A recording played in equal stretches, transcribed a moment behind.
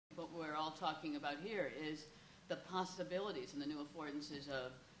all talking about here is the possibilities and the new affordances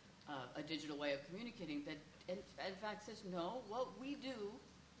of a digital way of communicating that, in fact, says, no, what we do,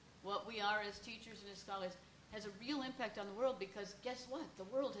 what we are as teachers and as scholars, has a real impact on the world, because guess what? The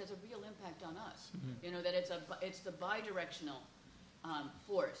world has a real impact on us. Mm-hmm. You know, that it's the bidirectional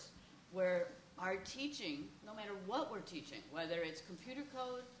force, where our teaching, no matter what we're teaching, whether it's computer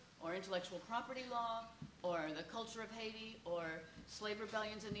code or intellectual property law or the culture of Haiti or slave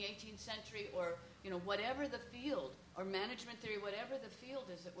rebellions in the 18th century or, you know, whatever the field, or management theory, whatever the field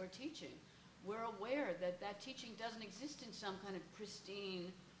is that we're teaching, we're aware that that teaching doesn't exist in some kind of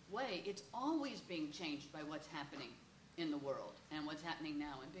pristine way. It's always being changed by what's happening in the world and what's happening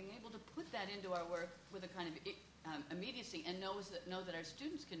now. And being able to put that into our work with a kind of immediacy and know that our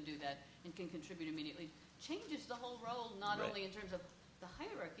students can do that and can contribute immediately changes the whole role, not only in terms of the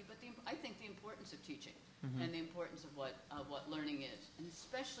hierarchy, but I think the importance of teaching and the importance of what learning is. And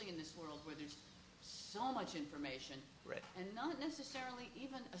especially in this world where there's so much information, and not necessarily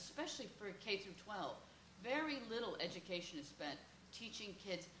even, especially for K through 12, very little education is spent teaching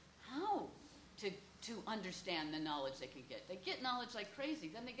kids how to understand the knowledge they can get. They get knowledge like crazy.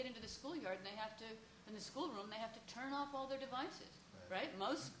 Then they get into the schoolyard and they have to, in the schoolroom, they have to turn off all their devices, right?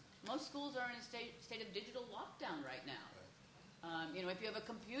 Most schools are in a state of digital lockdown right now. You know, if you have a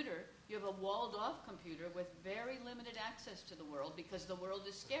computer, you have a walled-off computer with very limited access to the world because the world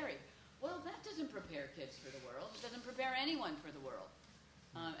is scary. Well, that doesn't prepare kids for the world. It doesn't prepare anyone for the world.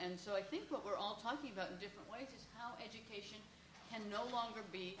 And so I think what we're all talking about in different ways is how education can no longer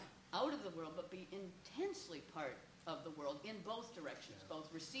be out of the world, but be intensely part of the world in both directions, both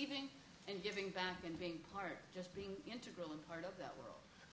receiving and giving back and being part, just being integral and part of that world.